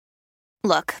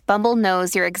Look, Bumble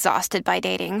knows you're exhausted by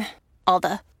dating. All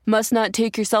the must not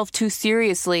take yourself too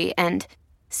seriously and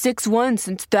 6'1"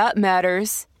 since that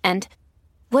matters. And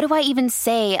what do I even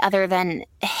say other than,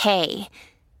 hey?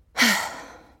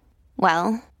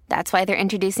 Well, that's why they're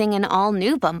introducing an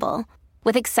all-new Bumble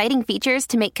with exciting features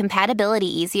to make compatibility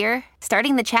easier,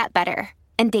 starting the chat better,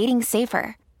 and dating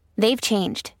safer. They've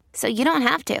changed, so you don't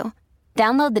have to.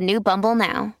 Download the new Bumble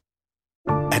now.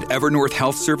 At Evernorth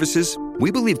Health Services, we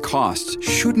believe costs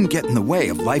shouldn't get in the way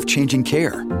of life-changing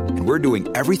care, and we're doing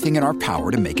everything in our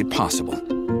power to make it possible.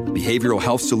 Behavioral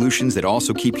health solutions that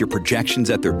also keep your projections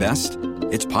at their best?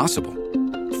 It's possible.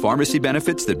 Pharmacy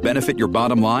benefits that benefit your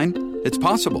bottom line? It's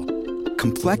possible.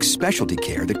 Complex specialty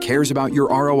care that cares about your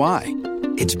ROI?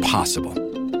 It's possible.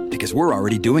 Because we're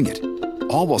already doing it.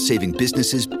 All while saving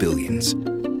businesses billions.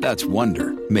 That's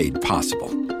Wonder made possible.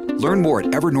 Learn more at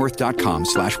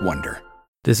evernorth.com/wonder.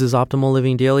 This is Optimal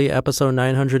Living Daily, episode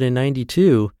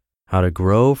 992, How to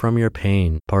Grow from Your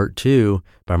Pain, Part 2,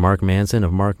 by Mark Manson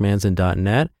of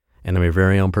markmanson.net, and I'm your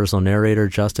very own personal narrator,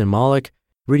 Justin Malik,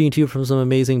 reading to you from some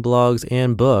amazing blogs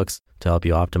and books to help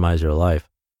you optimize your life.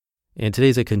 And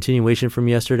today's a continuation from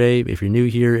yesterday. If you're new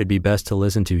here, it'd be best to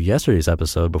listen to yesterday's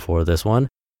episode before this one.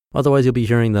 Otherwise, you'll be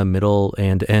hearing the middle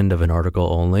and end of an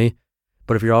article only.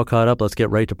 But if you're all caught up, let's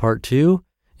get right to part 2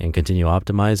 and continue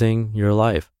optimizing your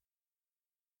life.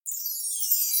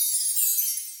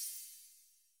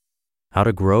 How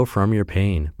to Grow from Your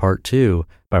Pain, Part 2,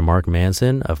 by Mark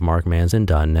Manson of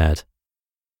markmanson.net.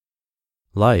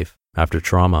 Life after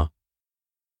trauma.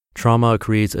 Trauma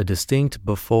creates a distinct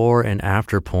before and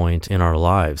after point in our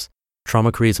lives.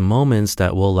 Trauma creates moments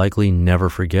that we'll likely never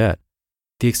forget.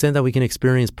 The extent that we can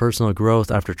experience personal growth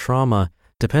after trauma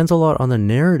depends a lot on the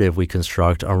narrative we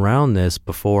construct around this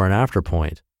before and after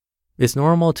point. It's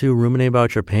normal to ruminate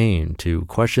about your pain, to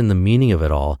question the meaning of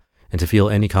it all, and to feel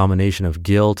any combination of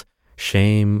guilt,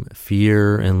 shame,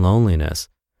 fear, and loneliness.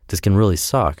 This can really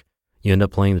suck. You end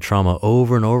up playing the trauma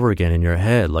over and over again in your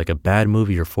head like a bad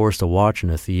movie you're forced to watch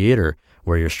in a theater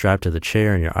where you're strapped to the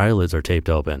chair and your eyelids are taped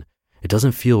open. It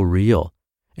doesn't feel real,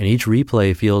 and each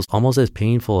replay feels almost as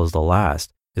painful as the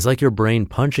last. It's like your brain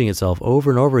punching itself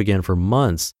over and over again for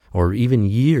months or even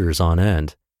years on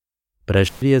end. But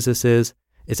as shitty as this is,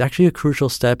 it's actually a crucial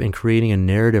step in creating a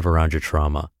narrative around your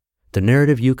trauma. The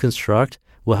narrative you construct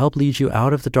will help lead you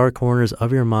out of the dark corners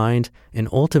of your mind and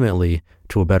ultimately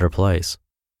to a better place.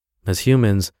 As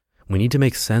humans, we need to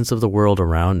make sense of the world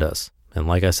around us. And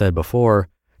like I said before,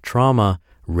 trauma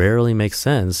rarely makes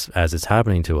sense as it's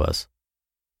happening to us.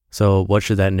 So what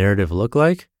should that narrative look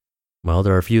like? Well,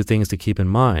 there are a few things to keep in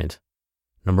mind.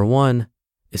 Number 1,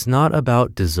 it's not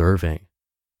about deserving.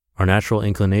 Our natural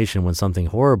inclination when something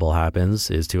horrible happens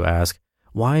is to ask,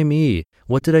 why me?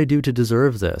 What did I do to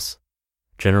deserve this?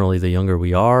 Generally, the younger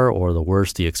we are or the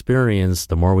worse the experience,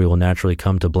 the more we will naturally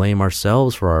come to blame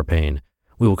ourselves for our pain.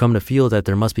 We will come to feel that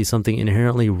there must be something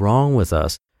inherently wrong with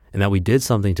us and that we did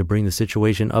something to bring the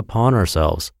situation upon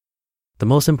ourselves. The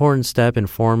most important step in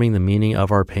forming the meaning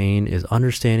of our pain is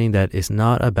understanding that it's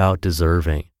not about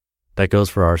deserving. That goes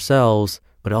for ourselves,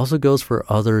 but it also goes for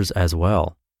others as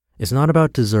well. It's not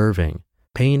about deserving.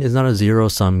 Pain is not a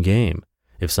zero-sum game.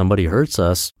 If somebody hurts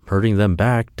us, hurting them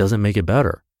back doesn't make it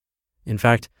better. In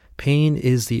fact, pain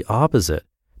is the opposite.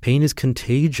 Pain is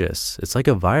contagious. It's like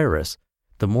a virus.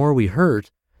 The more we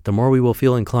hurt, the more we will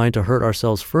feel inclined to hurt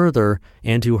ourselves further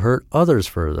and to hurt others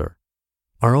further.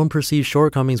 Our own perceived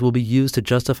shortcomings will be used to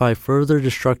justify further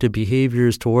destructive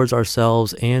behaviors towards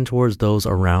ourselves and towards those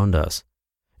around us.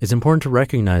 It's important to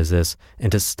recognize this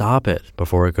and to stop it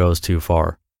before it goes too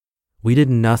far. We did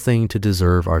nothing to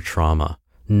deserve our trauma.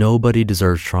 Nobody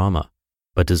deserves trauma.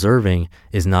 But deserving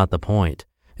is not the point.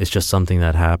 It's just something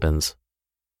that happens.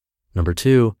 Number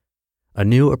 2, a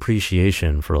new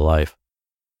appreciation for life.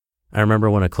 I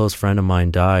remember when a close friend of mine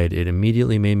died, it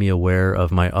immediately made me aware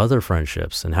of my other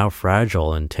friendships and how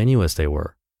fragile and tenuous they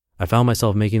were. I found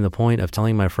myself making the point of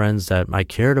telling my friends that I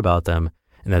cared about them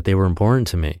and that they were important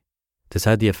to me. This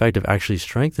had the effect of actually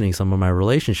strengthening some of my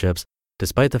relationships,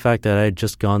 despite the fact that I had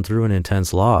just gone through an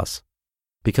intense loss.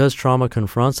 Because trauma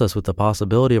confronts us with the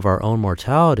possibility of our own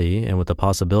mortality and with the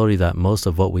possibility that most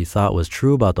of what we thought was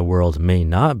true about the world may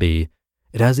not be,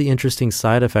 it has the interesting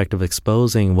side effect of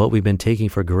exposing what we've been taking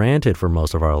for granted for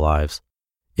most of our lives.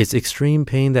 It's extreme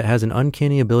pain that has an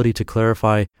uncanny ability to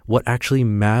clarify what actually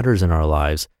matters in our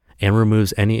lives and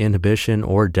removes any inhibition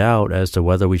or doubt as to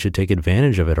whether we should take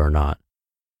advantage of it or not.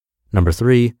 Number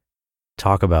 3,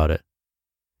 talk about it.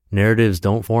 Narratives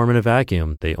don't form in a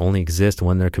vacuum. They only exist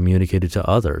when they're communicated to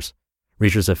others.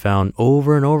 Researchers have found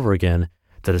over and over again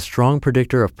that a strong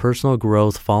predictor of personal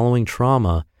growth following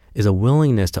trauma is a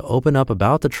willingness to open up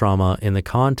about the trauma in the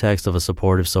context of a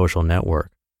supportive social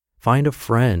network. Find a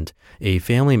friend, a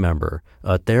family member,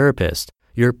 a therapist,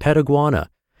 your pet iguana,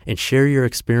 and share your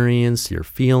experience, your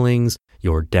feelings,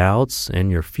 your doubts,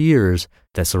 and your fears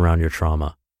that surround your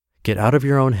trauma. Get out of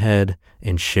your own head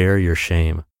and share your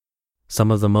shame. Some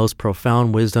of the most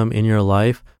profound wisdom in your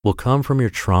life will come from your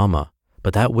trauma,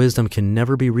 but that wisdom can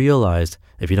never be realized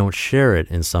if you don't share it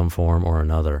in some form or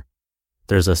another.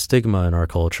 There's a stigma in our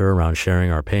culture around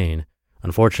sharing our pain.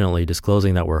 Unfortunately,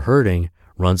 disclosing that we're hurting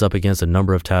runs up against a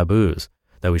number of taboos,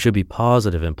 that we should be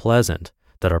positive and pleasant,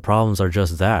 that our problems are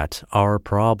just that, our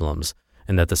problems,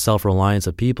 and that the self-reliance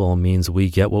of people means we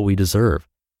get what we deserve.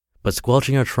 But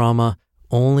squelching our trauma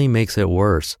only makes it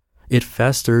worse. It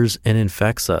festers and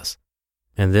infects us.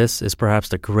 And this is perhaps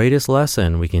the greatest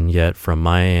lesson we can get from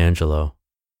Maya Angelou.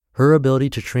 Her ability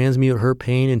to transmute her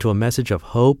pain into a message of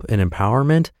hope and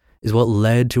empowerment is what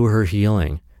led to her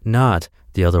healing, not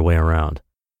the other way around.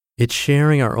 It's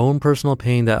sharing our own personal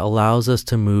pain that allows us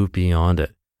to move beyond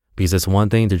it. Because it's one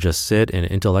thing to just sit and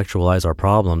intellectualize our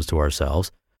problems to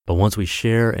ourselves, but once we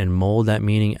share and mold that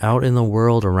meaning out in the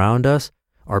world around us,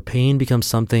 our pain becomes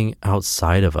something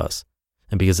outside of us.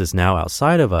 And because it's now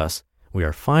outside of us, we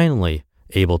are finally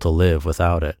able to live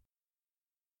without it.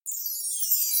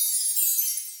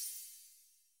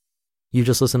 You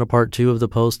just listened to part 2 of the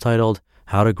post titled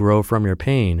How to Grow From Your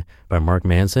Pain by Mark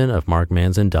Manson of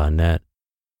markmanson.net.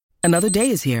 Another day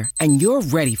is here, and you're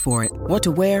ready for it. What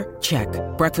to wear? Check.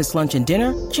 Breakfast, lunch, and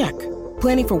dinner? Check.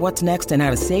 Planning for what's next and how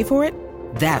to save for it?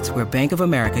 That's where Bank of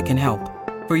America can help.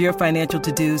 For your financial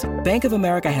to-dos, Bank of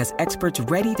America has experts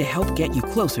ready to help get you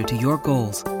closer to your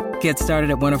goals. Get started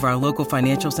at one of our local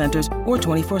financial centers or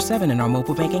 24/7 in our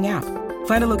mobile banking app.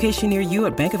 Find a location near you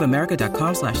at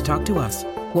bankofamerica.com/talktous.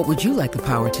 What would you like the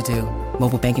power to do?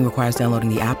 Mobile banking requires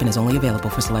downloading the app and is only available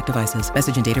for select devices.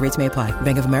 Message and data rates may apply.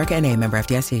 Bank of America N.A., member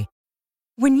FDIC.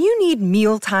 When you need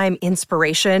mealtime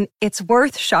inspiration, it's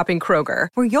worth shopping Kroger,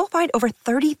 where you'll find over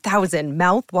 30,000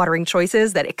 mouth-watering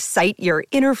choices that excite your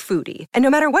inner foodie. And no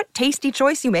matter what tasty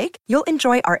choice you make, you'll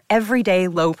enjoy our everyday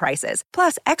low prices,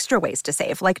 plus extra ways to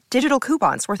save, like digital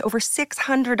coupons worth over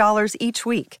 $600 each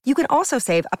week. You can also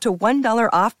save up to $1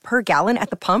 off per gallon at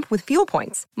the pump with fuel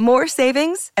points. More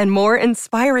savings and more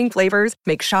inspiring flavors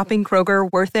make shopping Kroger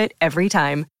worth it every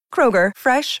time. Kroger,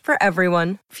 fresh for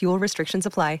everyone. Fuel restrictions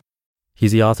apply.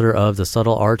 He's the author of The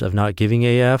Subtle Art of Not Giving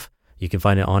AF. You can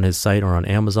find it on his site or on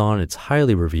Amazon. It's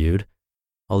highly reviewed.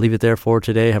 I'll leave it there for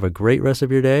today. Have a great rest of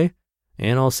your day,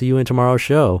 and I'll see you in tomorrow's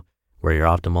show, where your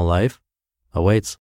optimal life awaits.